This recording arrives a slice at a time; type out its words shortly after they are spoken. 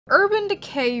Urban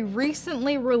Decay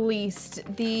recently released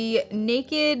the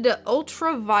Naked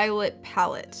Ultraviolet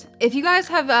Palette. If you guys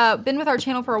have been with our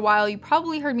channel for a while, you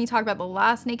probably heard me talk about the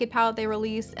last Naked palette they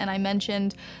released, and I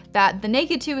mentioned that the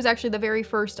Naked 2 was actually the very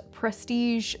first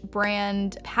prestige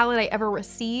brand palette I ever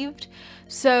received.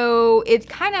 So it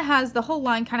kind of has, the whole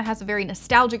line kind of has a very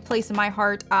nostalgic place in my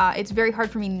heart. It's very hard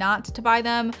for me not to buy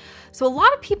them. So a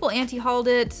lot of people anti-hauled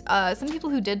it. Some people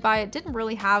who did buy it didn't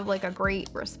really have like a great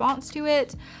response to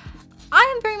it.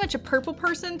 I am very much a purple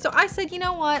person, so I said, you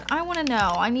know what, I want to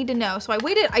know, I need to know. So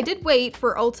I did wait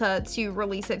for Ulta to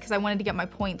release it because I wanted to get my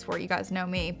points for, you guys know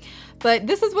me. But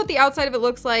this is what the outside of it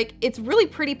looks like. It's really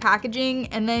pretty packaging,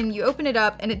 and then you open it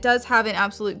up and it does have an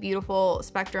absolute beautiful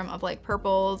spectrum of like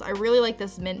purples. I really like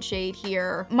this mint shade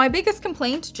here. My biggest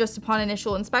complaint, just upon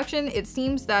initial inspection, it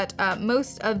seems that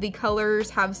most of the colors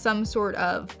have some sort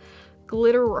of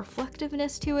glitter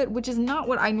reflectiveness to it, which is not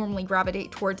what I normally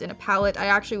gravitate towards in a palette. I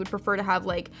actually would prefer to have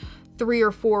like 3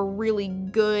 or 4 really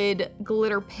good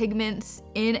glitter pigments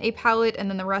in a palette, and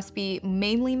then the rest be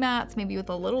mainly mattes, maybe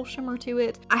with a little shimmer to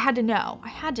it. I had to know.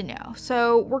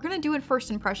 So we're gonna do it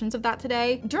first impressions of that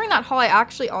today. During that haul, I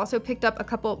actually also picked up a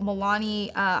couple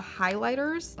Milani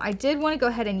highlighters. I did want to go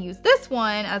ahead and use this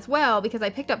one as well because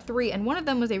I picked up 3, and one of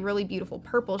them was a really beautiful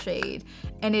purple shade,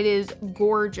 and it is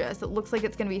gorgeous. It looks like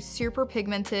it's gonna be super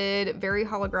pigmented, very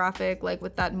holographic, like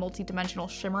with that multi-dimensional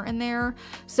shimmer in there.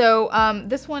 So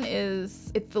this one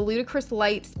it's the Ludicrous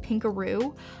Lights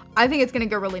Pinkaroo. I think it's gonna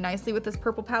go really nicely with this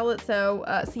purple palette. So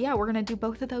yeah, we're gonna do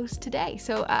both of those today.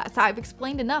 So I've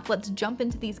explained enough. Let's jump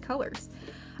into these colors.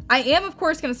 I am, of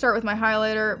course, gonna start with my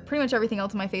highlighter. Pretty much everything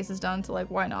else on my face is done, so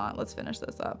like, why not? Let's finish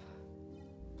this up.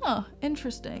 Huh,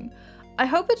 interesting. I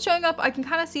hope it's showing up. I can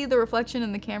kind of see the reflection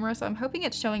in the camera, so I'm hoping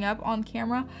it's showing up on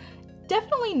camera.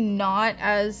 Definitely not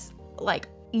as like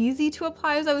easy to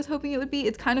apply as I was hoping it would be.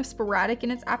 It's kind of sporadic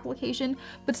in its application,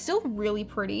 but still really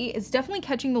pretty. It's definitely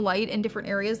catching the light in different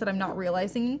areas that I'm not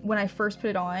realizing when I first put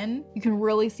it on. You can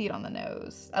really see it on the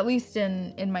nose. At least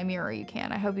in my mirror you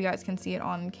can. I hope you guys can see it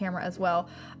on camera as well.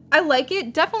 I like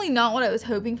it. Definitely not what I was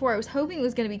hoping for. I was hoping it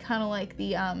was gonna be kind of like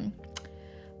the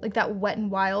like that Wet n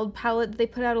Wild palette that they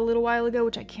put out a little while ago,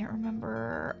 which I can't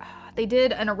remember. They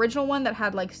did an original one that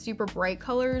had like super bright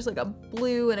colors, like a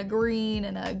blue and a green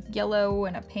and a yellow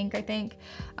and a pink, I think.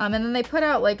 And then they put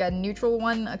out like a neutral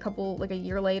one like a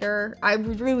year later. I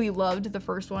really loved the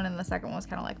first one, and the second one was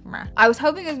kind of like meh. I was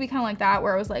hoping it would be kind of like that,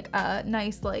 where it was like a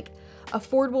nice like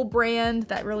affordable brand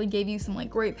that really gave you some like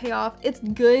great payoff. It's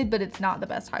good, but it's not the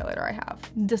best highlighter I have.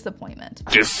 Disappointment.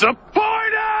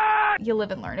 You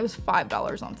live and learn. It was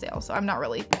 $5 on sale, so I'm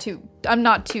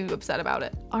not too upset about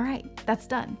it. All right, that's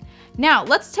done. Now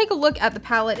let's take a look at the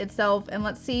palette itself and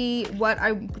let's see what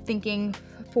I'm thinking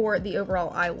for the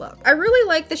overall eye look. I really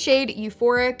like the shade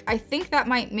Euphoric. I think that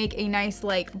might make a nice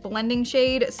like blending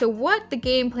shade. So what the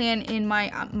game plan in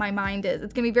my mind is,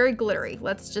 it's gonna be very glittery.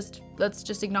 Let's just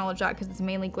acknowledge that because it's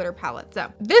mainly glitter palette.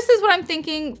 So this is what I'm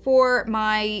thinking for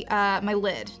my my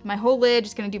lid. My whole lid,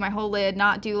 just gonna do my whole lid,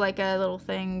 not do like a little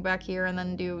thing back here and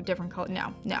then do different color.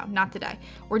 No, not today.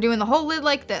 We're doing the whole lid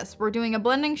like this. We're doing a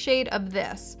blending shade of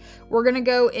this. We're gonna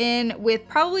go in with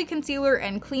probably concealer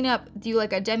and clean up, do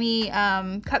like a demi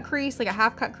cut crease, like a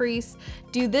half cut crease.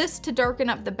 Do this to darken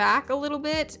up the back a little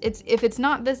bit. If it's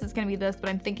not this, it's gonna be this, but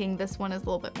I'm thinking this one is a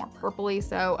little bit more purpley.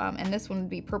 So, and this one would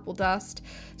be Purple Dust.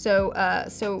 So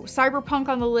Cyberpunk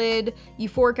on the lid,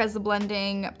 Euphoric as the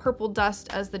blending, Purple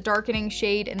Dust as the darkening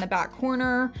shade in the back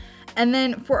corner. And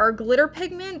then for our glitter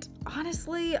pigment,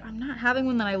 honestly, I'm not having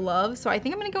one that I love. So I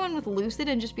think I'm gonna go in with Lucid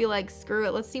and just be like, screw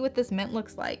it, let's see what this mint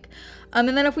looks like. And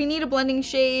then if we need a blending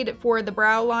shade for the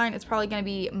brow line, it's probably gonna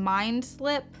be Mind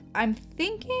Slip. I'm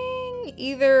thinking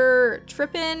either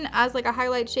Trippin' as like a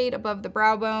highlight shade above the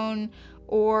brow bone,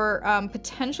 or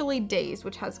potentially Daze,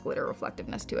 which has glitter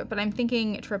reflectiveness to it. But I'm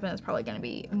thinking Trippin' is probably gonna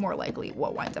be more likely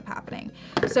what winds up happening.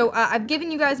 So I've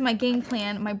given you guys my game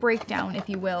plan, my breakdown, if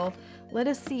you will. Let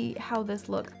us see how this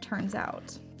look turns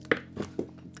out.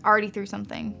 Already threw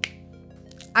something.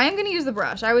 I am gonna use the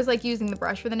brush. I always like using the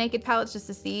brush for the Naked palettes just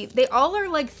to see. They all are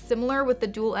like similar with the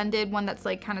dual-ended, one that's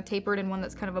like kind of tapered and one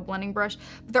that's kind of a blending brush,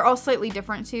 but they're all slightly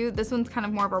different too. This one's kind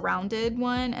of more of a rounded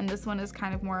one, and this one is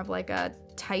kind of more of like a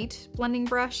tight blending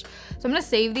brush. So I'm gonna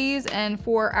save these, and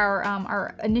for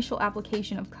our initial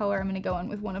application of color, I'm gonna go in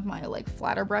with one of my like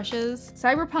flatter brushes.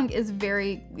 Cyberpunk is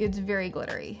very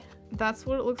glittery. That's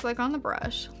what it looks like on the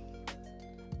brush.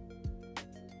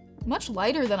 Much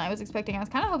lighter than I was expecting. I was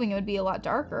kind of hoping it would be a lot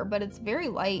darker, but it's very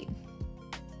light.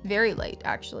 Very light,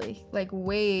 actually. Like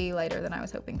way lighter than I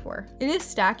was hoping for. It is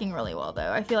stacking really well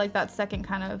though. I feel like that second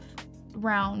kind of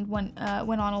round went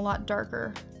on a lot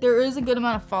darker. There is a good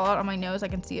amount of fallout on my nose. I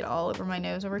can see it all over my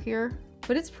nose over here,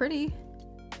 but it's pretty.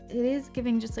 It is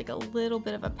giving just like a little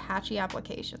bit of a patchy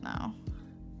application though.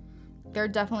 There are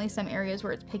definitely some areas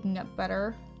where it's picking up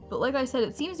better, but like I said,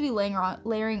 it seems to be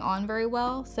layering on very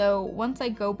well. So once I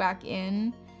go back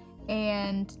in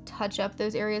and touch up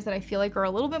those areas that I feel like are a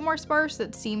little bit more sparse,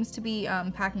 it seems to be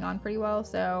packing on pretty well.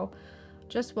 So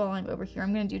just while I'm over here,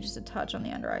 I'm gonna do just a touch on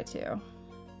the under eye too.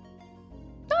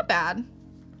 Not bad.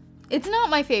 It's not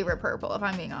my favorite purple, if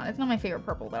I'm being honest. It's not my favorite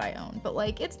purple that I own, but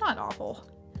like, it's not awful.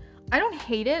 I don't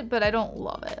hate it, but I don't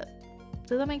love it.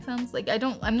 Does that make sense? Like,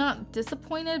 I'm not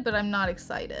disappointed, but I'm not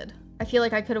excited. I feel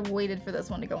like I could have waited for this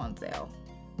one to go on sale.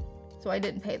 So I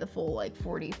didn't pay the full like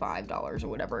 $45 or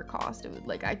whatever it cost. It was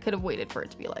like, I could have waited for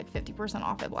it to be like 50%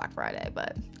 off at Black Friday,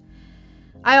 but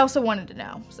I also wanted to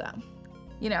know. So,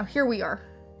 you know, here we are.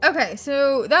 Okay,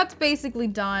 so that's basically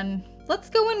done. Let's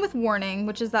go in with Warning,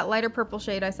 which is that lighter purple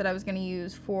shade I said I was gonna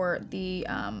use for the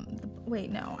wait,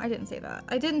 no, I didn't say that.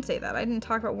 I didn't say that. I didn't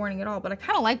talk about Warning at all, but I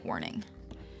kind of like Warning.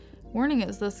 Warning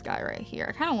is this guy right here.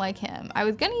 I kind of like him. I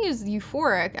was gonna use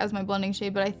Euphoric as my blending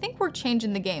shade, but I think we're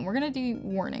changing the game. We're gonna do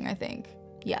Warning, I think.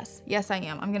 Yes, I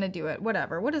am. I'm gonna do it.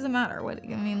 Whatever. What does it matter? What,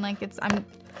 I mean, like, I'm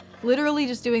literally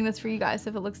just doing this for you guys.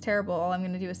 If it looks terrible, all I'm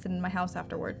gonna do is sit in my house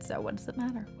afterwards. So what does it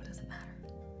matter? What does it matter?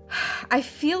 I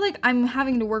feel like I'm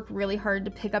having to work really hard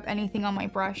to pick up anything on my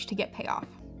brush to get payoff.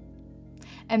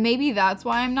 And maybe that's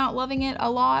why I'm not loving it a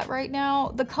lot right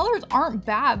now. The colors aren't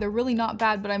bad, they're really not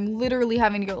bad, but I'm literally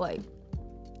having to go like,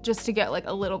 just to get like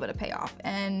a little bit of payoff.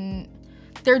 And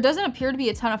there doesn't appear to be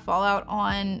a ton of fallout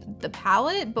on the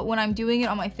palette, but when I'm doing it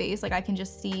on my face, like I can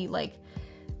just see like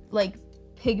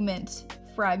pigment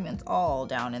fragments all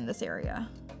down in this area.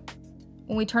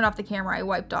 When we turned off the camera, I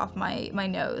wiped off my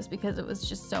nose because it was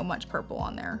just so much purple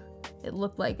on there. It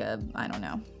looked like a, I don't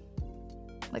know,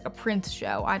 like a Prince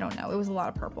show. I don't know. It was a lot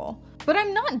of purple. But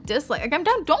I'm not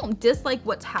don't dislike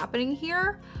what's happening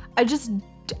here.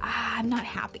 I'm not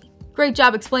happy. Great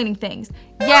job explaining things.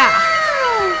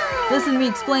 Yeah. Listen to me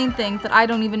explain things that I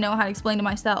don't even know how to explain to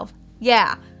myself.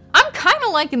 Yeah. I'm kind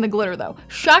of liking the glitter though.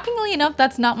 Shockingly enough,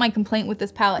 that's not my complaint with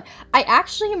this palette. I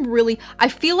actually am I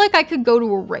feel like I could go to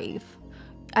a rave.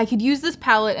 I could use this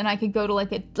palette and I could go to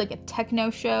like a techno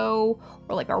show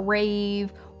or like a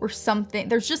rave or something.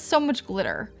 There's just so much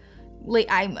glitter. Like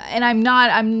I'm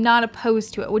not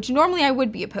opposed to it, which normally I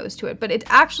would be opposed to it, but it's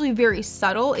actually very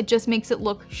subtle. It just makes it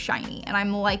look shiny, and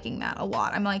I'm liking that a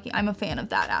lot. I'm a fan of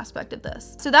that aspect of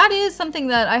this. So that is something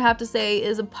that I have to say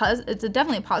is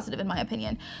definitely a positive in my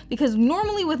opinion, because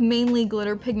normally with mainly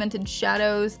glitter pigmented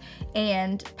shadows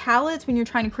and palettes, when you're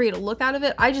trying to create a look out of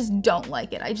it, I just don't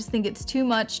like it. I just think it's too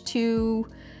much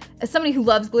as somebody who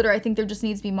loves glitter, I think there just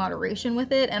needs to be moderation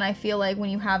with it, and I feel like when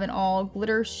you have an all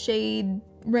glitter shade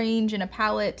range in a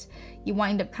palette, you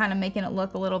wind up kind of making it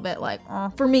look a little bit like,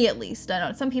 for me at least. I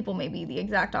don't know, some people may be the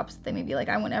exact opposite. They may be like,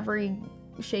 I want every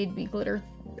shade to be glitter.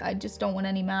 I just don't want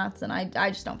any mattes, and I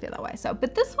just don't feel that way. So,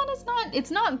 but this one is it's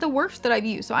not the worst that I've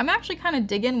used. So I'm actually kind of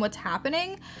digging what's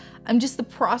happening. The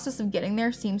process of getting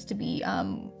there seems to be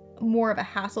more of a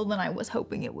hassle than I was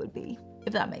hoping it would be,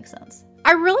 if that makes sense.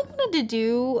 I really wanted to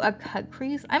do a cut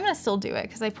crease. I'm gonna still do it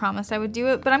because I promised I would do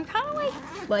it, but I'm kind of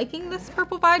like liking this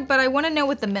purple vibe, but I want to know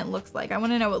what the mint looks like. I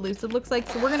want to know what Lucid looks like,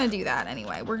 so we're gonna do that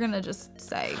anyway. We're gonna just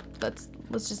say, let's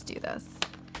just do this.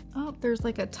 Oh, there's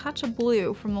like a touch of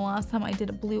blue from the last time I did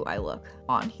a blue eye look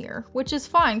on here, which is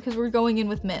fine because we're going in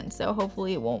with mint, so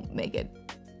hopefully it won't make it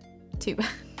too bad.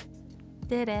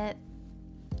 Did it.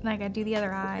 And I gotta do the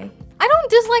other eye. I don't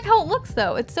dislike how it looks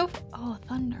though. It's so, oh,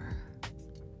 thunder.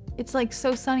 It's like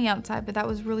so sunny outside, but that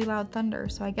was really loud thunder,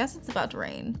 so I guess it's about to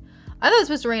rain. I thought it was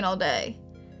supposed to rain all day,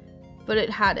 but it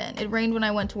hadn't. It rained when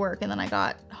I went to work, and then I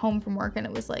got home from work and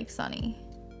it was like sunny.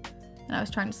 And I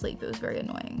was trying to sleep. It was very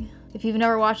annoying. If you've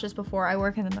never watched this before, I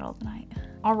work in the middle of the night.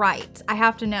 All right, I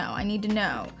have to know. I need to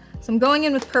know. So I'm going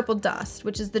in with Purple Dust,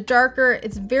 which is the darker,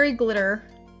 it's very glitter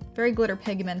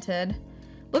pigmented.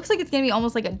 Looks like it's gonna be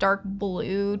almost like a dark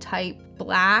blue type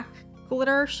black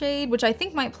glitter shade, which I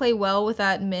think might play well with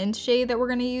that mint shade that we're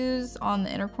gonna use on the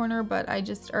inner corner, but on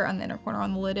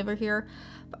the lid over here.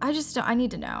 But I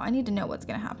need to know. I need to know what's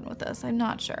gonna happen with this. I'm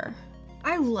not sure.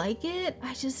 I like it,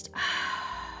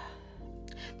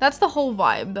 that's the whole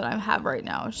vibe that I have right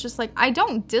now. It's just like, I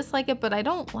don't dislike it, but I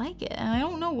don't like it. And I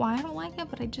don't know why I don't like it,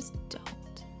 but I just don't.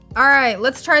 All right,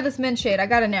 let's try this mint shade. I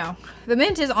gotta know. The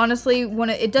mint is honestly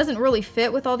it doesn't really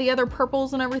fit with all the other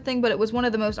purples and everything, but it was one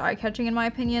of the most eye-catching in my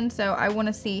opinion, so I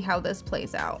wanna see how this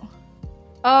plays out.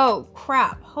 Oh,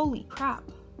 crap, holy crap.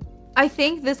 I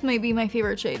think this might be my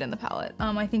favorite shade in the palette.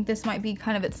 I think this might be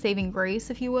kind of its saving grace,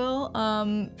 if you will.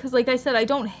 Because like I said, I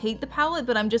don't hate the palette,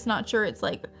 but I'm just not sure it's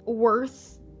like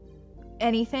worth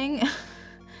anything.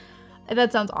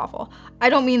 That sounds awful. I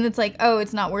don't mean it's like, oh,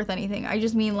 it's not worth anything. I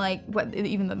just mean like, what,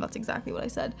 even though that's exactly what I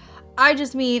said. I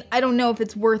just mean, I don't know if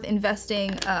it's worth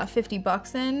investing 50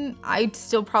 bucks in. I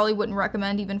still probably wouldn't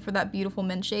recommend, even for that beautiful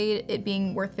mint shade, it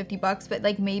being worth 50 bucks. But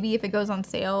like maybe if it goes on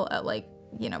sale at like,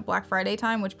 you know, Black Friday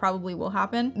time, which probably will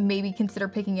happen, maybe consider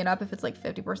picking it up if it's like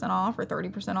 50% off or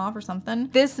 30% off or something.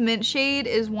 This mint shade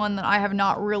is one that I have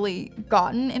not really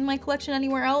gotten in my collection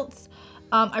anywhere else.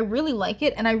 I really like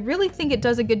it, and I really think it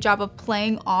does a good job of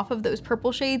playing off of those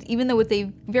purple shades, even though it's a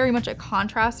very much a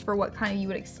contrast for what kind of you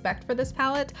would expect for this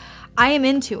palette. I am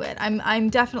into it. I'm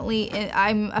definitely,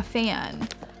 I'm a fan.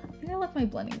 I think I left my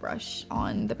blending brush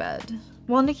on the bed.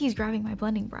 While Nikki's grabbing my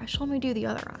blending brush, let me do the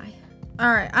other eye.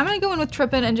 All right, I'm gonna go in with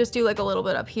Trippin' and just do like a little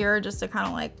bit up here, just to kind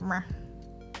of like, meh.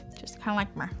 Just kind of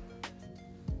like, meh.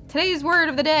 Today's word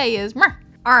of the day is meh.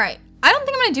 All right. I don't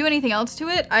think I'm gonna do anything else to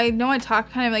it. I know I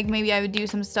talked kind of like maybe I would do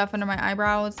some stuff under my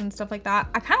eyebrows and stuff like that.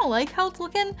 I kind of like how it's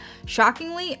looking,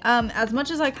 shockingly. As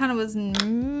much as I kind of was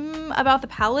about the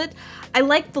palette, I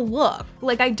like the look.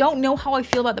 Like, I don't know how I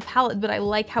feel about the palette, but I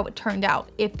like how it turned out,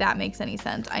 if that makes any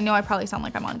sense. I know I probably sound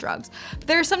like I'm on drugs. But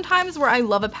there are some times where I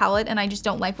love a palette and I just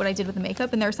don't like what I did with the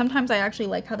makeup. And there are sometimes I actually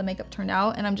like how the makeup turned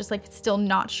out and I'm just like still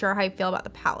not sure how I feel about the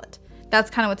palette.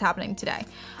 That's kind of what's happening today.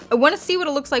 I want to see what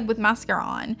it looks like with mascara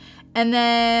on, and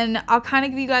then I'll kind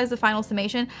of give you guys the final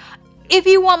summation. If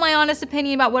you want my honest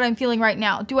opinion about what I'm feeling right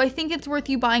now, do I think it's worth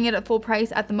you buying it at full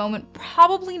price at the moment?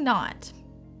 Probably not.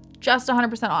 Just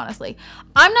 100% honestly.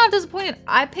 I'm not disappointed.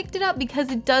 I picked it up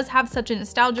because it does have such a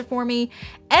nostalgia for me,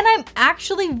 and I'm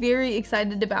actually very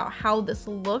excited about how this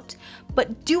looked.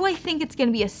 But do I think it's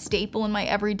gonna be a staple in my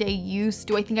everyday use?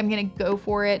 Do I think I'm gonna go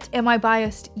for it? Am I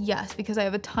biased? Yes, because I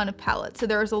have a ton of palettes, so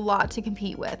there's a lot to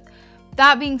compete with.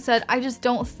 That being said, I just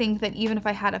don't think that even if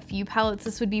I had a few palettes,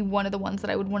 this would be one of the ones that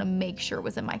I would want to make sure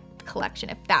was in my collection,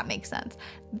 if that makes sense.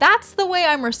 That's the way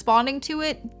I'm responding to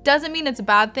it. Doesn't mean it's a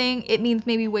bad thing. It means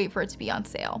maybe wait for it to be on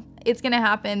sale. It's gonna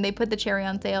happen. They put the cherry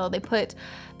on sale. They put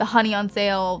the honey on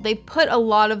sale. They put a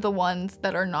lot of the ones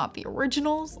that are not the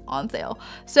originals on sale.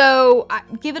 So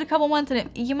give it a couple months and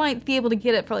you might be able to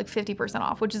get it for like 50%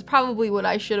 off, which is probably what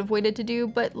I should have waited to do.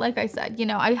 But like I said, you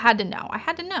know, I had to know. I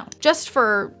had to know. Just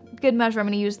for good measure, I'm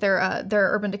gonna use their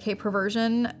Urban Decay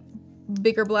Perversion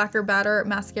Bigger, Blacker, Badder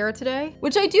mascara today,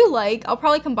 which I do like. I'll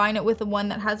probably combine it with the one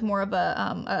that has more of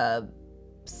a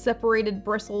separated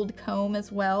bristled comb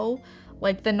as well,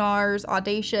 like the NARS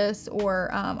Audacious, or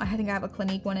I think I have a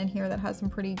Clinique one in here that has some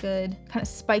pretty good kind of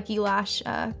spiky lash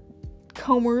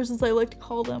combers, as I like to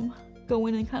call them. Go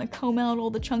in and kind of comb out all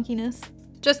the chunkiness.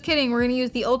 Just kidding, we're gonna use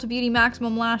the Ulta Beauty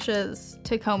Maximum Lashes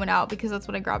to comb it out because that's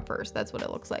what I grabbed first. That's what it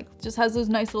looks like. Just has those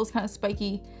nice little kind of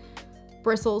spiky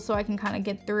bristles so I can kind of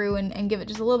get through and give it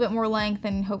just a little bit more length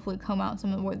and hopefully comb out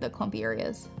some of the clumpy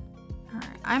areas. All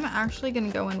right, I'm actually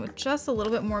gonna go in with just a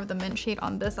little bit more of the mint shade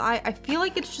on this eye. I feel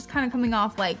like it's just kind of coming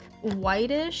off like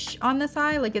whitish on this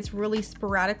eye, like it's really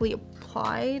sporadically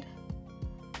applied.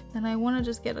 And I wanna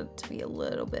just get it to be a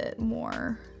little bit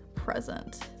more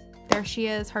present. There she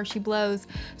is, Hershey Blows.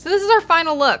 So this is our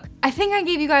final look. I think I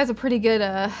gave you guys a pretty good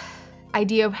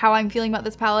idea of how I'm feeling about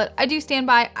this palette. I do stand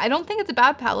by, I don't think it's a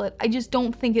bad palette. I just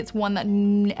don't think it's one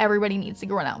that everybody needs to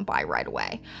go run out and buy right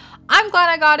away. I'm glad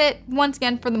I got it, once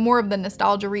again, for the more of the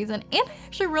nostalgia reason, and I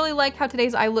actually really like how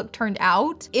today's eye look turned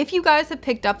out. If you guys have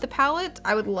picked up the palette,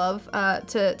 I would love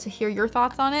to hear your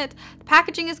thoughts on it. The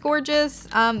packaging is gorgeous.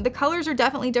 The colors are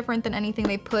definitely different than anything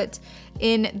they put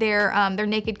in their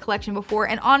Naked collection before,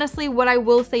 and honestly, what I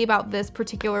will say about this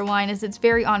particular line is it's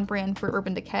very on brand for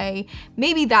Urban Decay.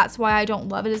 Maybe that's why I don't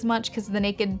love it as much, because the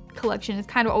Naked collection has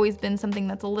kind of always been something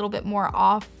that's a little bit more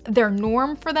off their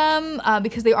norm for them,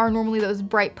 because they are normally those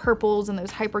bright purples and those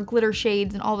hyper glitter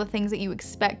shades and all the things that you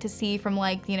expect to see from,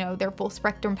 like, you know, their full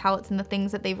spectrum palettes and the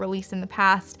things that they've released in the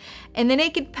past. And the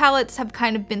Naked palettes have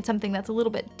kind of been something that's a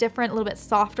little bit different, a little bit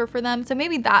softer for them. So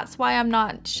maybe that's why I'm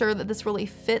not sure that this really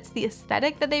fits the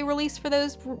aesthetic that they release for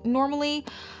those normally.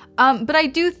 But I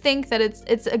do think that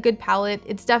it's a good palette.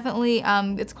 It's definitely,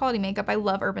 it's quality makeup. I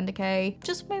love Urban Decay.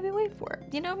 Just maybe wait for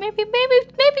it. You know, maybe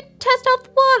test out the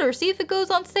water, see if it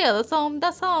goes on sale. That's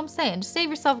all I'm saying. Just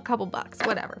save yourself a couple bucks,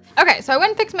 whatever. Okay, so I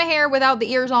went and fixed my hair without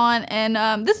the ears on,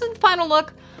 and this is the final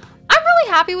look. I'm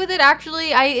really happy with it,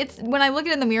 actually. When I look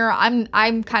at it in the mirror,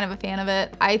 I'm kind of a fan of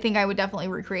it. I think I would definitely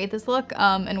recreate this look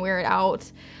and wear it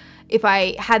out if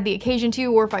I had the occasion to,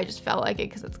 or if I just felt like it,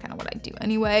 because that's kind of what I do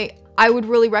anyway. I would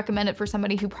really recommend it for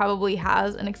somebody who probably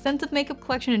has an extensive makeup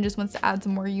collection and just wants to add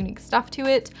some more unique stuff to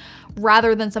it,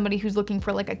 rather than somebody who's looking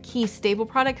for like a key staple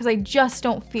product, because I just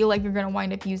don't feel like you're gonna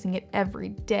wind up using it every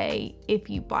day if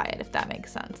you buy it, if that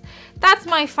makes sense. That's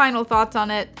my final thoughts on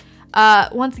it.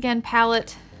 Once again,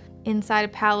 palette, inside a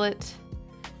palette.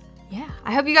 Yeah,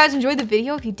 I hope you guys enjoyed the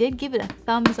video. If you did, give it a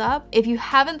thumbs up. If you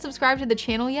haven't subscribed to the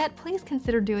channel yet, please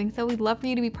consider doing so. We'd love for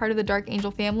you to be part of the Dark Angel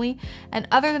family. And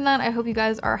other than that, I hope you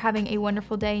guys are having a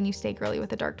wonderful day and you stay girly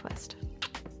with a dark twist.